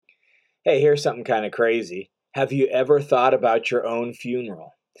Hey, here's something kind of crazy. Have you ever thought about your own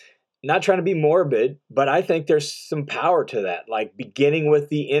funeral? Not trying to be morbid, but I think there's some power to that. Like beginning with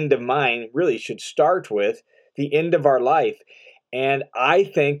the end of mine really should start with the end of our life. And I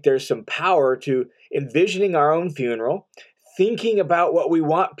think there's some power to envisioning our own funeral, thinking about what we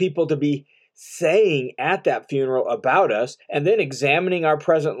want people to be saying at that funeral about us, and then examining our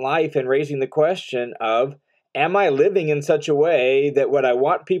present life and raising the question of, am I living in such a way that what I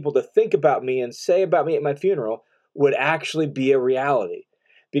want people to think about me and say about me at my funeral would actually be a reality?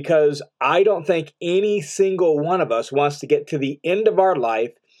 Because I don't think any single one of us wants to get to the end of our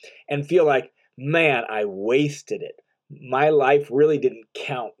life and feel like, man, I wasted it. My life really didn't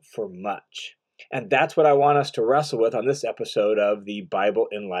count for much. And that's what I want us to wrestle with on this episode of the Bible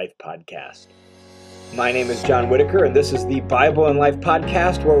in Life podcast. My name is John Whitaker, and this is the Bible in Life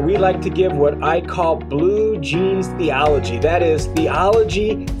podcast, where we like to give what I call blue jeans theology. That is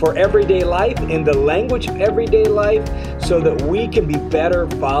theology for everyday life in the language of everyday life so that we can be better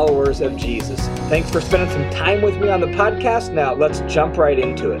followers of Jesus. Thanks for spending some time with me on the podcast. Now, let's jump right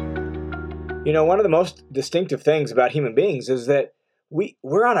into it. You know, one of the most distinctive things about human beings is that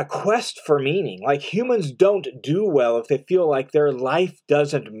we're on a quest for meaning. Like, humans don't do well if they feel like their life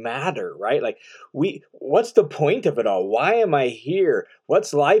doesn't matter, right? Like, what's the point of it all? Why am I here?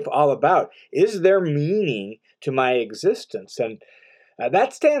 What's life all about? Is there meaning to my existence? And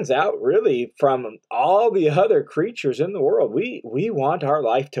that stands out really from all the other creatures in the world. We want our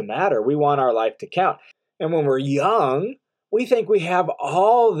life to matter. We want our life to count. And when we're young, we think we have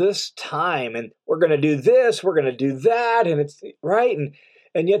all this time and we're going to do this, we're going to do that, and it's right.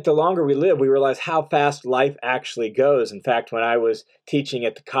 And yet the longer we live, we realize how fast life actually goes. In fact, when I was teaching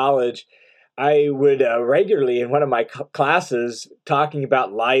at the college, I would regularly in one of my classes talking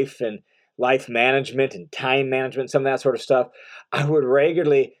about life and life management and time management, some of that sort of stuff, I would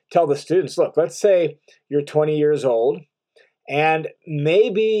regularly tell the students, look, let's say you're 20 years old. And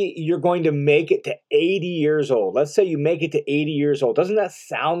maybe you're going to make it to 80 years old. Let's say you make it to 80 years old. Doesn't that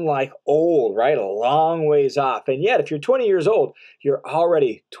sound like old, right? A long ways off. And yet, if you're 20 years old, you're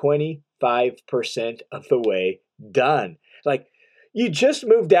already 25% of the way done. Like, you just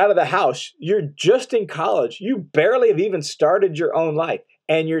moved out of the house. You're just in college. You barely have even started your own life.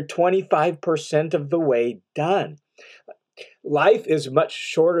 And you're 25% of the way done. Life is much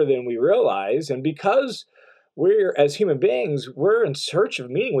shorter than we realize. And because as human beings, we're in search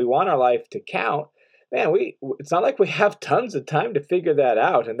of meaning. We want our life to count. Man, it's not like we have tons of time to figure that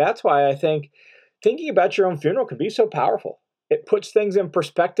out. And that's why I think thinking about your own funeral can be so powerful. It puts things in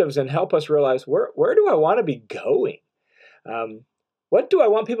perspectives and help us realize, where do I want to be going? What do I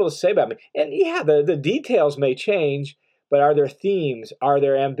want people to say about me? And yeah, the details may change, but are there themes? Are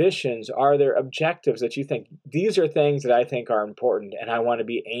there ambitions? Are there objectives that you think, these are things that I think are important and I want to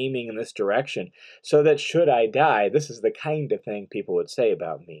be aiming in this direction so that should I die, this is the kind of thing people would say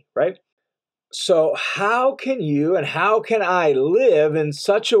about me, right? So how can you and how can I live in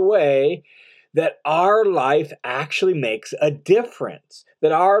such a way that our life actually makes a difference,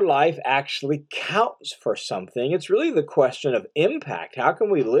 that our life actually counts for something? It's really the question of impact. How can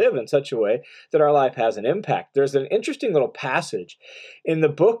we live in such a way that our life has an impact? There's an interesting little passage in the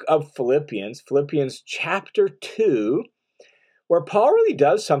book of Philippians chapter 2, where Paul really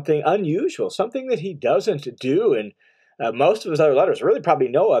does something unusual, something that he doesn't do in most of his other letters, really probably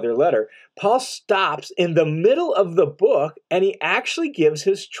no other letter. Paul stops in the middle of the book and he actually gives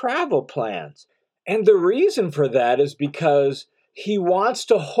his travel plans. And the reason for that is because he wants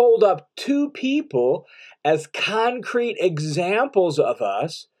to hold up two people as concrete examples of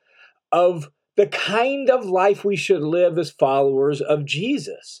us, of the kind of life we should live as followers of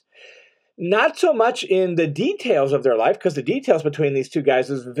Jesus. Not so much in the details of their life, because the details between these two guys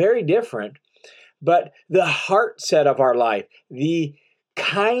is very different, but the heart set of our life, the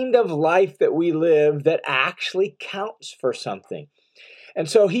kind of life that we live that actually counts for something. And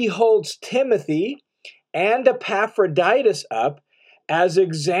so he holds Timothy and Epaphroditus up as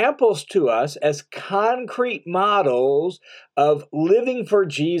examples to us, as concrete models of living for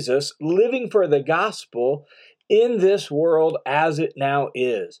Jesus, living for the gospel in this world as it now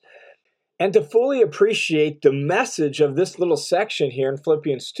is. And to fully appreciate the message of this little section here in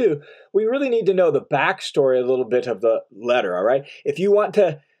Philippians 2, we really need to know the backstory a little bit of the letter, all right? If you want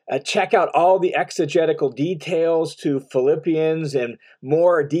to check out all the exegetical details to Philippians and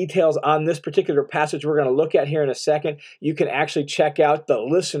more details on this particular passage we're going to look at here in a second. You can actually check out the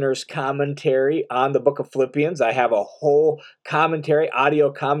listener's commentary on the book of Philippians. I have a whole commentary, audio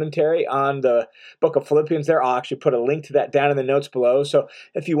commentary on the book of Philippians there. I'll actually put a link to that down in the notes below. So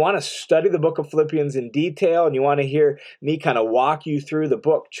if you want to study the book of Philippians in detail and you want to hear me kind of walk you through the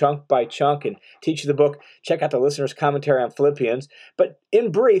book chunk by chunk and teach you the book, check out the listener's commentary on Philippians. But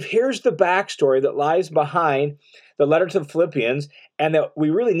in brief, here's the backstory that lies behind the letter to the Philippians and that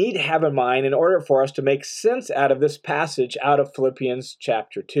we really need to have in mind in order for us to make sense out of this passage out of Philippians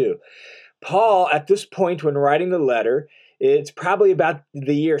chapter 2. Paul, at this point when writing the letter, it's probably about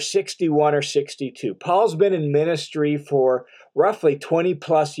the year 61 or 62. Paul's been in ministry for roughly 20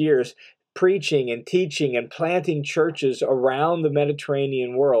 plus years, preaching and teaching and planting churches around the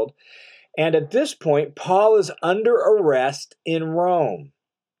Mediterranean world. And at this point, Paul is under arrest in Rome.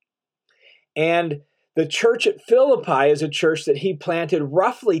 And the church at Philippi is a church that he planted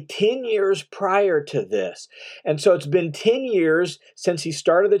roughly 10 years prior to this. And so it's been 10 years since he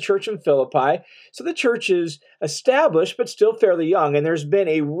started the church in Philippi. So the church is established, but still fairly young. And there's been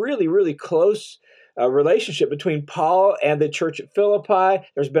a really, really close relationship between Paul and the church at Philippi.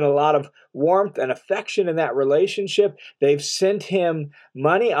 There's been a lot of warmth and affection in that relationship. They've sent him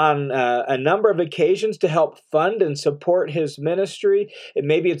money on a number of occasions to help fund and support his ministry. And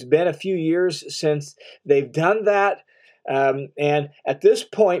maybe it's been a few years since they've done that. And at this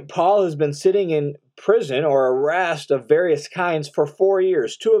point, Paul has been sitting in prison or arrest of various kinds for 4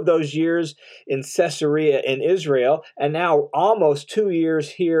 years, 2 of those years in Caesarea in Israel, and now almost 2 years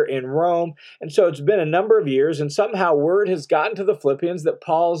here in Rome. And so it's been a number of years, and somehow word has gotten to the Philippians that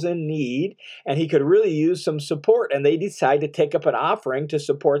Paul's in need, and he could really use some support, and they decide to take up an offering to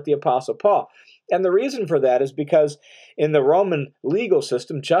support the Apostle Paul. And the reason for that is because in the Roman legal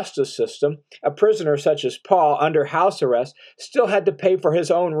system, justice system, a prisoner such as Paul under house arrest still had to pay for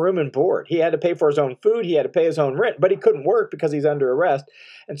his own room and board. He had to pay for his own food. He had to pay his own rent, but he couldn't work because he's under arrest.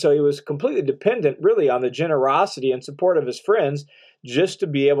 And so he was completely dependent really on the generosity and support of his friends just to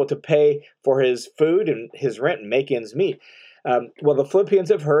be able to pay for his food and his rent and make ends meet. Well, the Philippians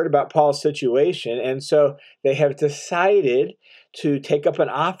have heard about Paul's situation, and so they have decided to take up an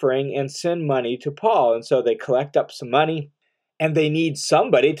offering and send money to Paul. And so they collect up some money, and they need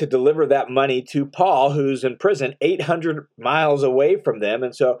somebody to deliver that money to Paul, who's in prison 800 miles away from them.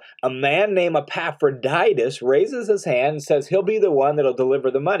 And so a man named Epaphroditus raises his hand and says he'll be the one that'll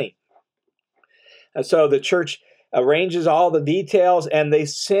deliver the money. And so the church arranges all the details, and they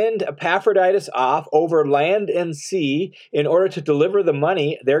send Epaphroditus off over land and sea in order to deliver the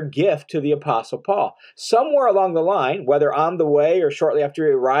money, their gift, to the Apostle Paul. Somewhere along the line, whether on the way or shortly after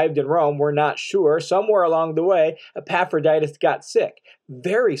he arrived in Rome, we're not sure. Somewhere along the way, Epaphroditus got sick,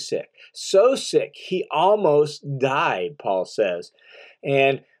 very sick, so sick he almost died, Paul says.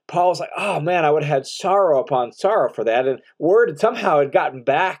 And Paul's like, oh man, I would have had sorrow upon sorrow for that. And word somehow had gotten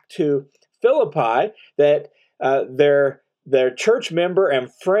back to Philippi that their church member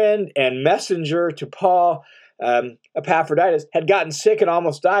and friend and messenger to Paul, Epaphroditus, had gotten sick and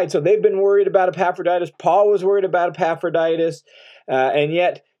almost died. So they've been worried about Epaphroditus. Paul was worried about Epaphroditus, and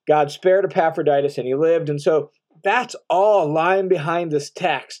yet God spared Epaphroditus and he lived. And so that's all lying behind this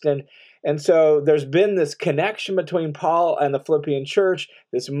text. And so there's been this connection between Paul and the Philippian church.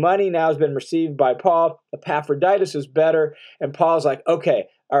 This money now has been received by Paul. Epaphroditus is better. And Paul's like, okay,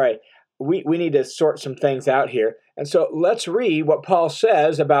 all right, we need to sort some things out here. And so let's read what Paul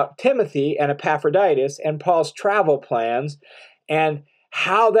says about Timothy and Epaphroditus and Paul's travel plans and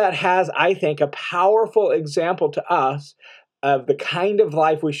how that has, I think, a powerful example to us of the kind of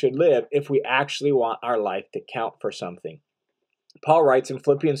life we should live if we actually want our life to count for something. Paul writes in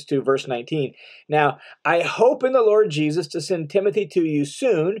Philippians 2, verse 19, "Now, I hope in the Lord Jesus to send Timothy to you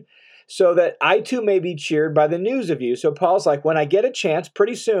soon, so that I too may be cheered by the news of you." So Paul's like, when I get a chance,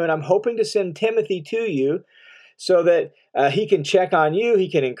 pretty soon, I'm hoping to send Timothy to you so that he can check on you, he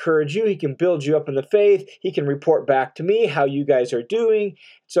can encourage you, he can build you up in the faith, he can report back to me how you guys are doing.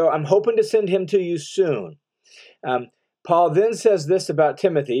 So I'm hoping to send him to you soon. Paul then says this about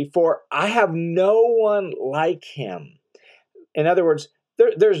Timothy, "For I have no one like him." In other words,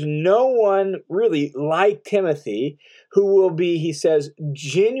 there's no one really like Timothy who will be, he says,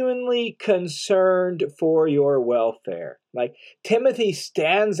 genuinely concerned for your welfare. Like Timothy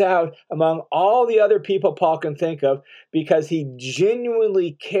stands out among all the other people Paul can think of because he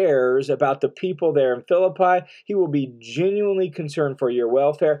genuinely cares about the people there in Philippi. He will be genuinely concerned for your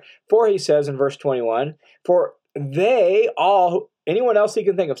welfare. For he says in verse 21, for they all, anyone else he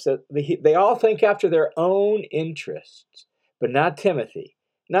can think of, they all think after their own interests. But not Timothy.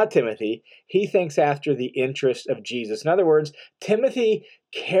 not Timothy. He thinks after the interest of Jesus. In other words, Timothy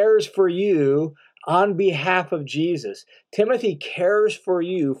cares for you on behalf of Jesus. Timothy cares for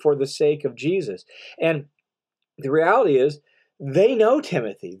you for the sake of Jesus. And the reality is, they know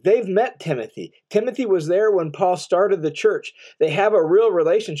Timothy. They've met Timothy. Timothy was there when Paul started the church. They have a real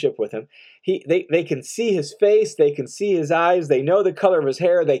relationship with him. They can see his face. They can see his eyes. They know the color of his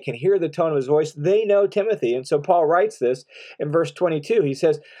hair. They can hear the tone of his voice. They know Timothy. And so Paul writes this in verse 22. He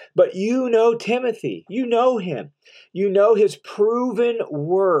says, but you know Timothy. You know him. You know his proven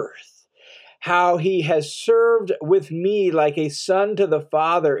worth, how he has served with me like a son to the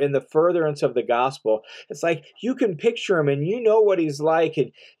Father in the furtherance of the gospel. It's like you can picture him and you know what he's like,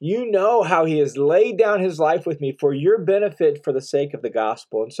 and you know how he has laid down his life with me for your benefit for the sake of the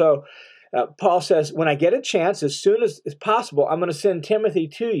gospel. And so Paul says, when I get a chance, as soon as possible, I'm going to send Timothy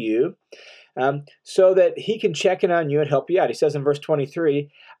to you so that he can check in on you and help you out. He says in verse 23,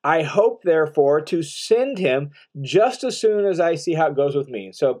 I hope, therefore, to send him just as soon as I see how it goes with me.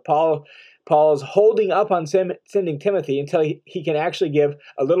 And so Paul is holding up on sending Timothy until he can actually give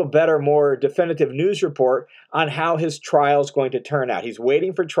a little better, more definitive news report on how his trial is going to turn out. He's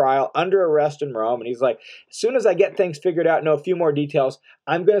waiting for trial under arrest in Rome, and he's like, as soon as I get things figured out, know a few more details,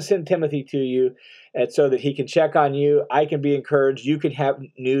 I'm going to send Timothy to you, and so that he can check on you, I can be encouraged, you can have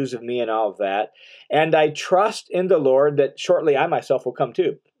news of me and all of that. And I trust in the Lord that shortly I myself will come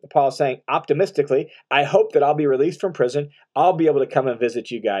too. Paul is saying optimistically, I hope that I'll be released from prison. I'll be able to come and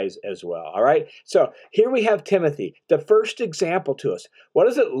visit you guys as well. All right. So here we have Timothy, the first example to us. What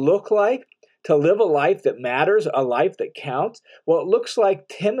does it look like to live a life that matters, a life that counts? Well, it looks like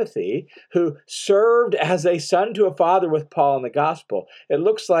Timothy, who served as a son to a father with Paul in the gospel. It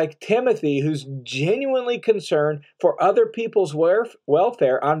looks like Timothy, who's genuinely concerned for other people's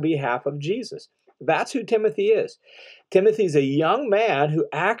welfare on behalf of Jesus. That's who Timothy is. Timothy's a young man who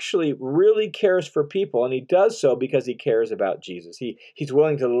actually really cares for people, and he does so because he cares about Jesus. He's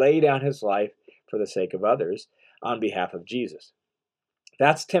willing to lay down his life for the sake of others on behalf of Jesus.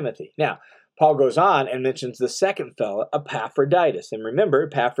 That's Timothy. Now, Paul goes on and mentions the second fellow, Epaphroditus. And remember,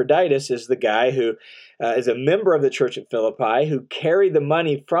 Epaphroditus is the guy who is a member of the church at Philippi, who carried the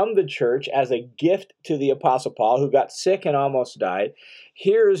money from the church as a gift to the Apostle Paul, who got sick and almost died.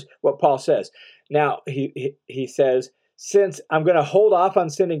 Here's what Paul says. Now, he says, since I'm going to hold off on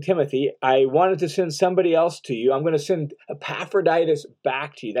sending Timothy, I wanted to send somebody else to you. I'm going to send Epaphroditus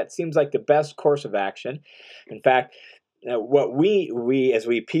back to you. That seems like the best course of action. In fact, what we as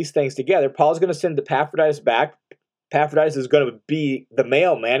we piece things together, Paul's going to send Epaphroditus back. Epaphroditus is going to be the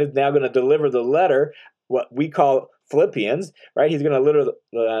mailman, is now going to deliver the letter, what we call Philippians, right? He's going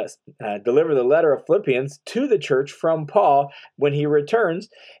to deliver the letter of Philippians to the church from Paul when he returns,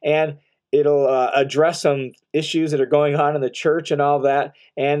 and it'll address some issues that are going on in the church and all that,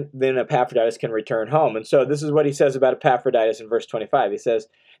 and then Epaphroditus can return home. And so this is what he says about Epaphroditus in verse 25. He says,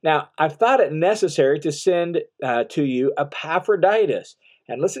 now, I've thought it necessary to send to you Epaphroditus.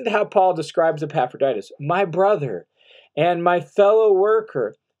 And listen to how Paul describes Epaphroditus. My brother and my fellow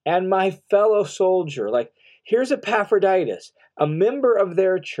worker and my fellow soldier. Like, here's Epaphroditus, a member of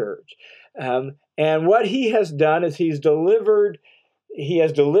their church. And what he has done is he has delivered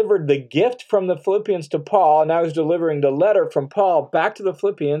the gift from the Philippians to Paul, and now he's delivering the letter from Paul back to the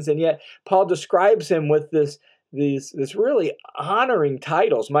Philippians, and yet Paul describes him with this really honoring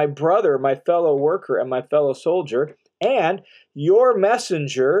titles: my brother, my fellow worker, and my fellow soldier, and your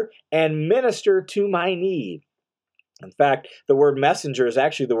messenger and minister to my need. In fact, the word messenger is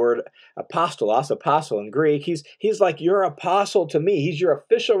actually the word apostolos, apostle in Greek. He's like your apostle to me. He's your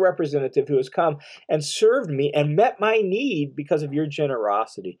official representative who has come and served me and met my need because of your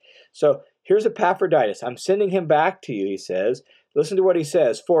generosity. So here's Epaphroditus. I'm sending him back to you, he says. Listen to what he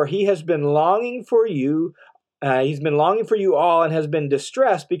says. For he has been longing for you. He's been longing for you all and has been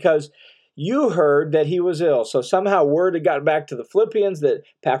distressed because you heard that he was ill. So somehow word had gotten back to the Philippians that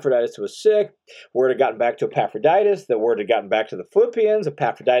Epaphroditus was sick. Word had gotten back to Epaphroditus. The word had gotten back to the Philippians.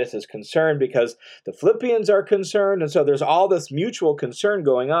 Epaphroditus is concerned because the Philippians are concerned. And so there's all this mutual concern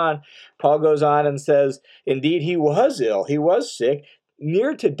going on. Paul goes on and says, indeed, he was ill. He was sick,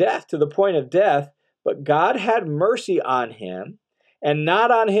 near to death, to the point of death. But God had mercy on him. And not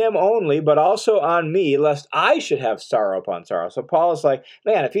on him only, but also on me, lest I should have sorrow upon sorrow. So Paul is like,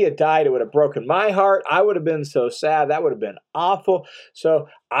 man, if he had died, it would have broken my heart. I would have been so sad. That would have been awful. So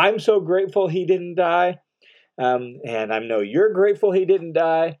I'm so grateful he didn't die. And I know you're grateful he didn't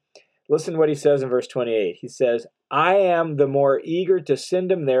die. Listen to what he says in verse 28. He says, I am the more eager to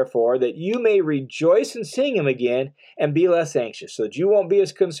send him, therefore, that you may rejoice in seeing him again and be less anxious. So that you won't be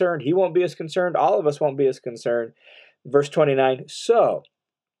as concerned. He won't be as concerned. All of us won't be as concerned. Verse 29, so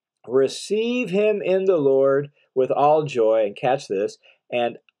Receive him in the Lord with all joy, and catch this,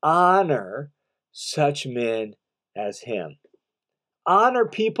 and honor such men as him. Honor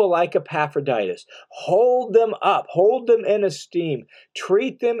people like Epaphroditus. Hold them up, hold them in esteem,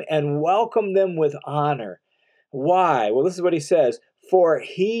 treat them and welcome them with honor. Why? Well, this is what he says. For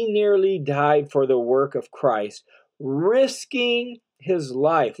he nearly died for the work of Christ, risking his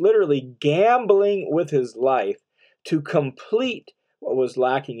life, literally gambling with his life to complete what was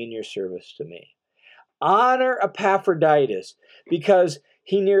lacking in your service to me. Honor Epaphroditus because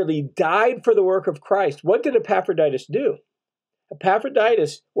he nearly died for the work of Christ. What did Epaphroditus do?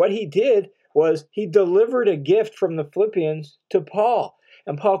 Epaphroditus, what he did was he delivered a gift from the Philippians to Paul.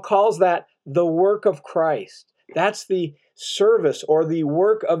 And Paul calls that the work of Christ. That's the service or the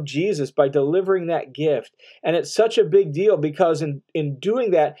work of Jesus by delivering that gift. And it's such a big deal because in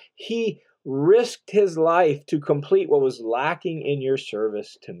doing that, he risked his life to complete what was lacking in your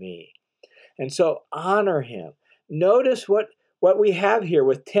service to me. And so honor him. Notice what we have here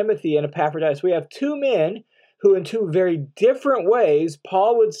with Timothy and Epaphroditus. We have two men who in two very different ways,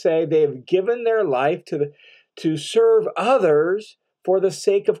 Paul would say they have given their life to serve others for the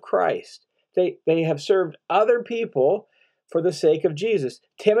sake of Christ. They have served other people for the sake of Jesus.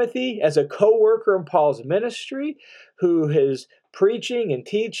 Timothy as a co-worker in Paul's ministry, who is preaching and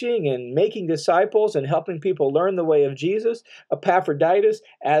teaching and making disciples and helping people learn the way of Jesus. Epaphroditus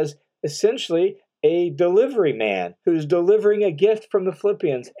as essentially a delivery man who's delivering a gift from the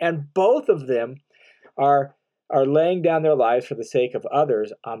Philippians. And both of them are laying down their lives for the sake of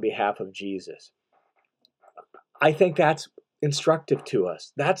others on behalf of Jesus. I think that's instructive to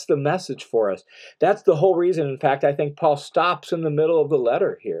us. That's the message for us. That's the whole reason, in fact, I think Paul stops in the middle of the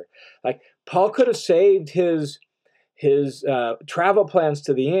letter here. Like, Paul could have saved his travel plans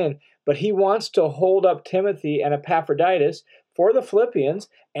to the end, but he wants to hold up Timothy and Epaphroditus for the Philippians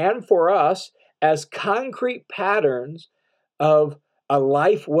and for us as concrete patterns of a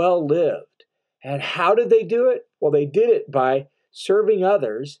life well lived. And how did they do it? Well, they did it by serving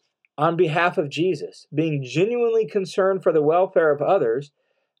others on behalf of Jesus, being genuinely concerned for the welfare of others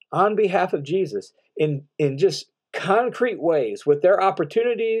on behalf of Jesus in just concrete ways with their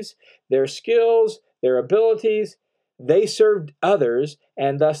opportunities, their skills, their abilities. They served others,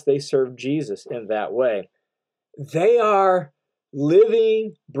 and thus they served Jesus in that way. They are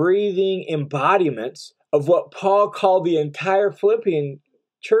living, breathing embodiments of what Paul called the entire Philippian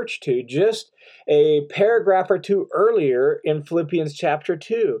church to just a paragraph or two earlier in Philippians chapter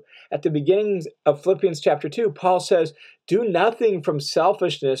 2. At the beginning of Philippians chapter 2, Paul says, "Do nothing from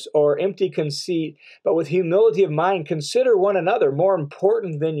selfishness or empty conceit, but with humility of mind, consider one another more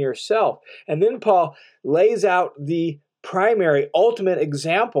important than yourself." And then Paul lays out the primary, ultimate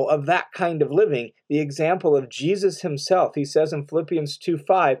example of that kind of living, the example of Jesus himself. He says in Philippians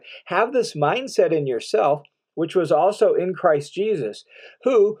 2:5, "Have this mindset in yourself, which was also in Christ Jesus,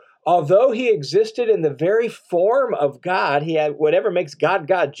 who, although he existed in the very form of God," he had whatever makes God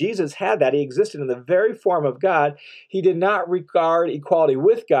God, Jesus had that. He existed in the very form of God. He did not regard equality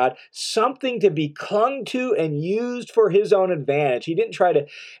with God something to be clung to and used for his own advantage. He didn't try to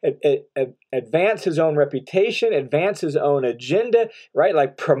advance his own reputation, advance his own agenda, right?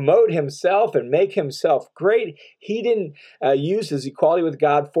 Like promote himself and make himself great. He didn't use his equality with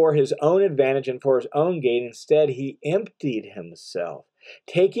God for his own advantage and for his own gain. Instead, he emptied himself,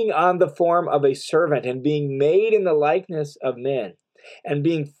 taking on the form of a servant and being made in the likeness of men. And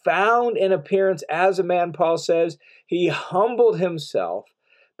being found in appearance as a man, Paul says, he humbled himself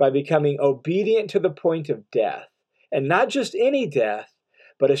by becoming obedient to the point of death. And not just any death,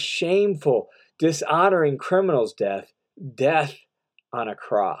 but a shameful, dishonoring criminal's death on a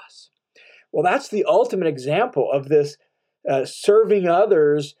cross. Well, that's the ultimate example of this serving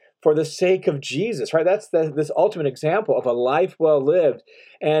others for the sake of Jesus, right? That's this ultimate example of a life well lived.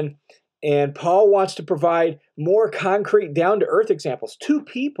 And Paul wants to provide more concrete, down-to-earth examples. Two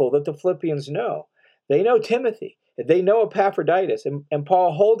people that the Philippians know. They know Timothy. They know Epaphroditus. And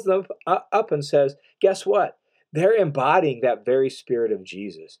Paul holds them up and says, guess what? They're embodying that very spirit of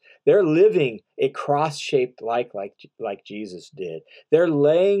Jesus. They're living a cross-shaped life like Jesus did. They're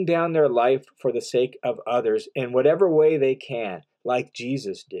laying down their life for the sake of others in whatever way they can, like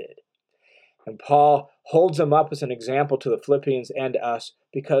Jesus did. And Paul holds them up as an example to the Philippians and us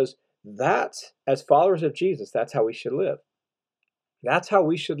because that's, as followers of Jesus, that's how we should live. That's how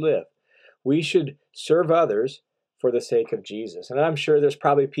we should live. We should serve others for the sake of Jesus. And I'm sure there's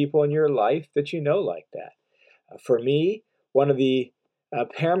probably people in your life that you know like that. For me, one of the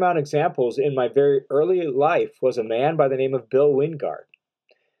paramount examples in my very early life was a man by the name of Bill Wingard.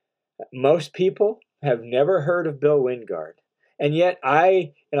 Most people have never heard of Bill Wingard. And yet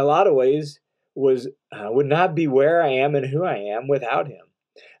I, in a lot of ways, would not be where I am and who I am without him.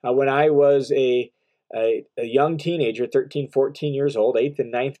 When I was a young teenager, 13, 14 years old, 8th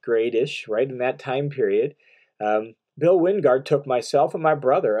and ninth grade-ish, right in that time period, Bill Wingard took myself and my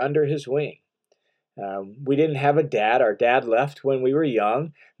brother under his wing. We didn't have a dad. Our dad left when we were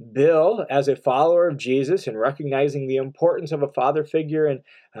young. Bill, as a follower of Jesus and recognizing the importance of a father figure in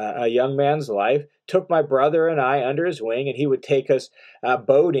a young man's life, took my brother and I under his wing, and he would take us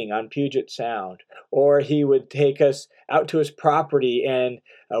boating on Puget Sound, or he would take us out to his property, and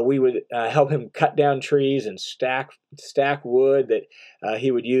we would help him cut down trees and stack wood that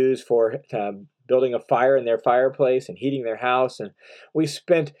he would use for building a fire in their fireplace and heating their house. And we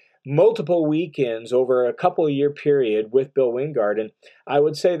spent multiple weekends over a couple of year period with Bill Wingard. And I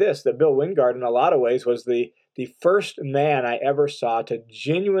would say this, that Bill Wingard in a lot of ways was the first man I ever saw to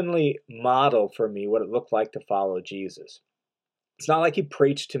genuinely model for me what it looked like to follow Jesus. It's not like he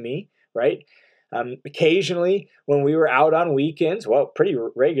preached to me, right? Occasionally, when we were out on weekends, well, pretty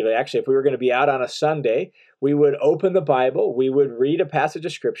regularly, actually, if we were going to be out on a Sunday, we would open the Bible, we would read a passage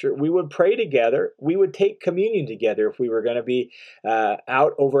of Scripture, we would pray together, we would take communion together if we were going to be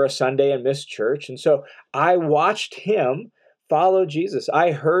out over a Sunday and miss church. And so I watched him follow Jesus.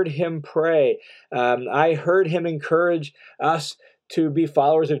 I heard him pray. I heard him encourage us to be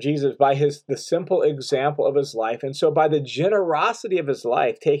followers of Jesus by the simple example of his life. And so by the generosity of his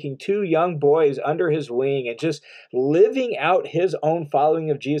life, taking two young boys under his wing and just living out his own following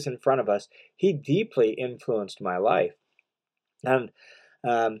of Jesus in front of us, he deeply influenced my life. And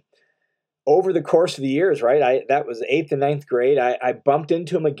over the course of the years, right, that was 8th and ninth grade, I bumped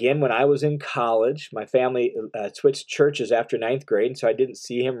into him again when I was in college. My family switched churches after ninth grade, and so I didn't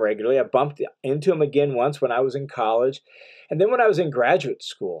see him regularly. I bumped into him again once when I was in college. And then when I was in graduate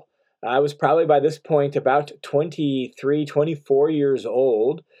school, I was probably by this point about 23, 24 years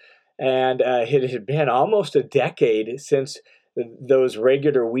old, and it had been almost a decade since those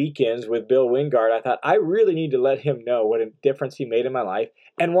regular weekends with Bill Wingard. I thought, I really need to let him know what a difference he made in my life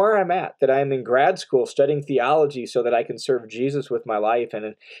and where I'm at, that I'm in grad school studying theology so that I can serve Jesus with my life.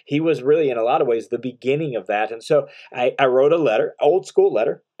 And he was really, in a lot of ways, the beginning of that. And so I wrote a letter, old school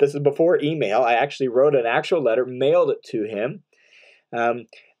letter. This is before email. I actually wrote an actual letter, mailed it to him.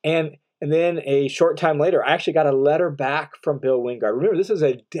 And then a short time later, I actually got a letter back from Bill Wingard. Remember, this is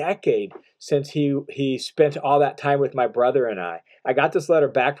a decade since he spent all that time with my brother and I. I got this letter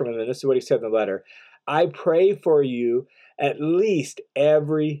back from him, and this is what he said in the letter. I pray for you at least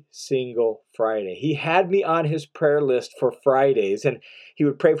every single Friday. He had me on his prayer list for Fridays, and he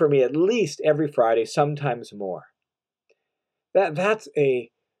would pray for me at least every Friday, sometimes more. That's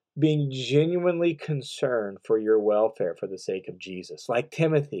being genuinely concerned for your welfare for the sake of Jesus. Like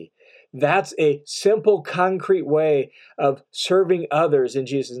Timothy, that's a simple, concrete way of serving others in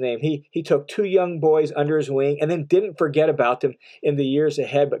Jesus' name. He took two young boys under his wing and then didn't forget about them in the years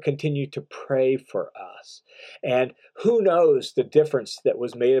ahead, but continued to pray for us. And who knows the difference that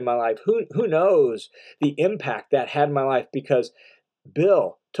was made in my life? Who knows the impact that had in my life? Because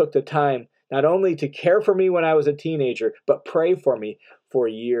Bill took the time not only to care for me when I was a teenager, but pray for me for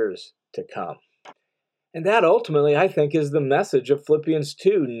years to come. And that ultimately, I think, is the message of Philippians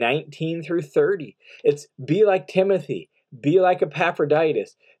 2, 19 through 30. It's be like Timothy, be like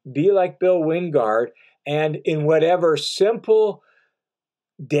Epaphroditus, be like Bill Wingard, and in whatever simple,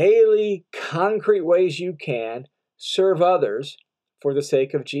 daily, concrete ways you can, serve others for the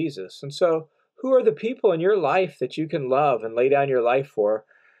sake of Jesus. And so, who are the people in your life that you can love and lay down your life for,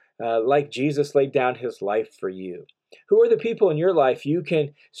 like Jesus laid down his life for you? Who are the people in your life you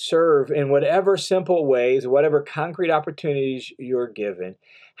can serve in whatever simple ways, whatever concrete opportunities you're given?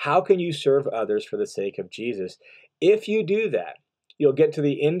 How can you serve others for the sake of Jesus? If you do that, you'll get to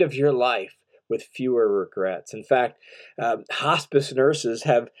the end of your life with fewer regrets. In fact, hospice nurses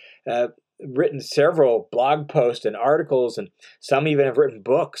have written several blog posts and articles, and some even have written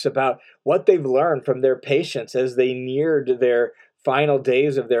books about what they've learned from their patients as they neared their final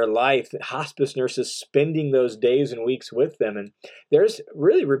days of their life, hospice nurses spending those days and weeks with them. And there's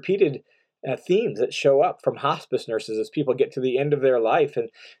really repeated themes that show up from hospice nurses as people get to the end of their life. And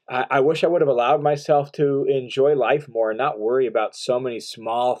I wish I would have allowed myself to enjoy life more and not worry about so many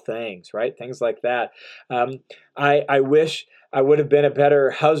small things, right? Things like that. I wish I would have been a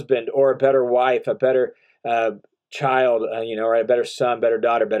better husband or a better wife, a better child, right? A better son, better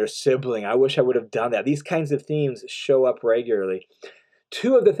daughter, better sibling. I wish I would have done that. These kinds of themes show up regularly.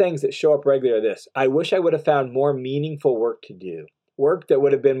 Two of the things that show up regularly are this. I wish I would have found more meaningful work to do, work that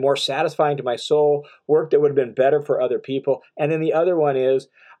would have been more satisfying to my soul, work that would have been better for other people. And then the other one is,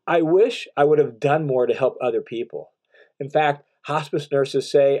 I wish I would have done more to help other people. In fact, hospice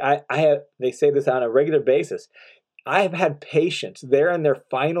nurses say, they say this on a regular basis. I have had patients there in their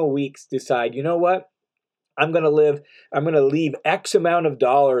final weeks decide, you know what? I'm going to leave X amount of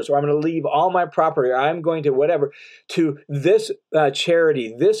dollars, or I'm going to leave all my property, or I'm going to whatever, to this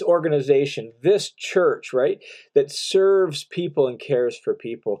charity, this organization, this church, right, that serves people and cares for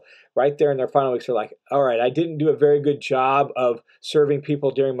people. Right there in their final weeks, they're like, all right, I didn't do a very good job of serving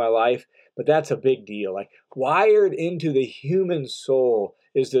people during my life, but that's a big deal. Like, wired into the human soul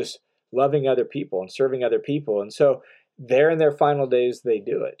is this loving other people and serving other people. And so there in their final days, they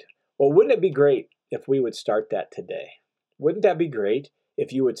do it. Well, wouldn't it be great if we would start that today? Wouldn't that be great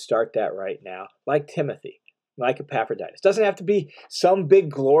if you would start that right now, like Timothy, like Epaphroditus? Doesn't have to be some big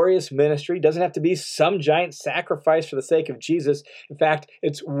glorious ministry, doesn't have to be some giant sacrifice for the sake of Jesus. In fact,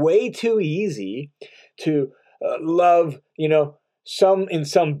 it's way too easy to love, in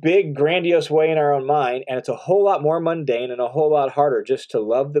some big grandiose way in our own mind, and it's a whole lot more mundane and a whole lot harder just to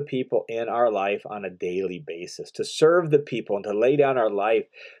love the people in our life on a daily basis, to serve the people and to lay down our life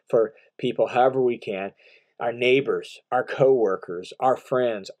for people however we can, our neighbors, our co-workers, our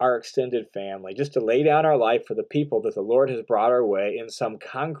friends, our extended family, just to lay down our life for the people that the Lord has brought our way in some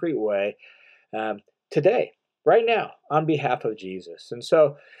concrete way today, right now, on behalf of Jesus. And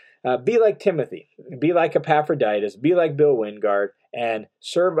so be like Timothy, be like Epaphroditus, be like Bill Wingard, and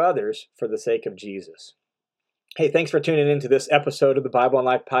serve others for the sake of Jesus. Hey, thanks for tuning into this episode of the Bible and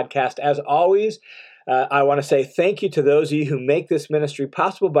Life podcast. As always, I want to say thank you to those of you who make this ministry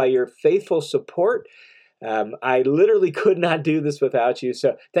possible by your faithful support. I literally could not do this without you,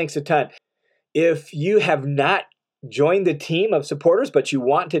 so thanks a ton. If you have not joined the team of supporters, but you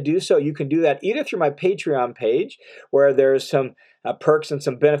want to do so, you can do that either through my Patreon page, where there's some perks and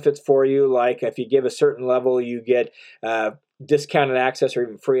some benefits for you, like if you give a certain level, you get discounted access or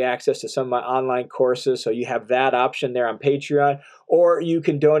even free access to some of my online courses. So you have that option there on Patreon, or you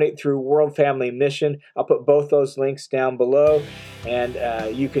can donate through World Family Mission. I'll put both those links down below,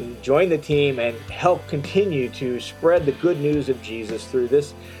 and you can join the team and help continue to spread the good news of Jesus through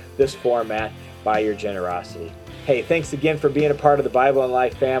this format by your generosity. Hey, thanks again for being a part of the Bible and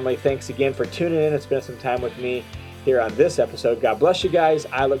Life family. Thanks again for tuning in and spending some time with me here on this episode. God bless you guys.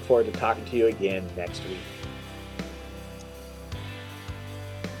 I look forward to talking to you again next week.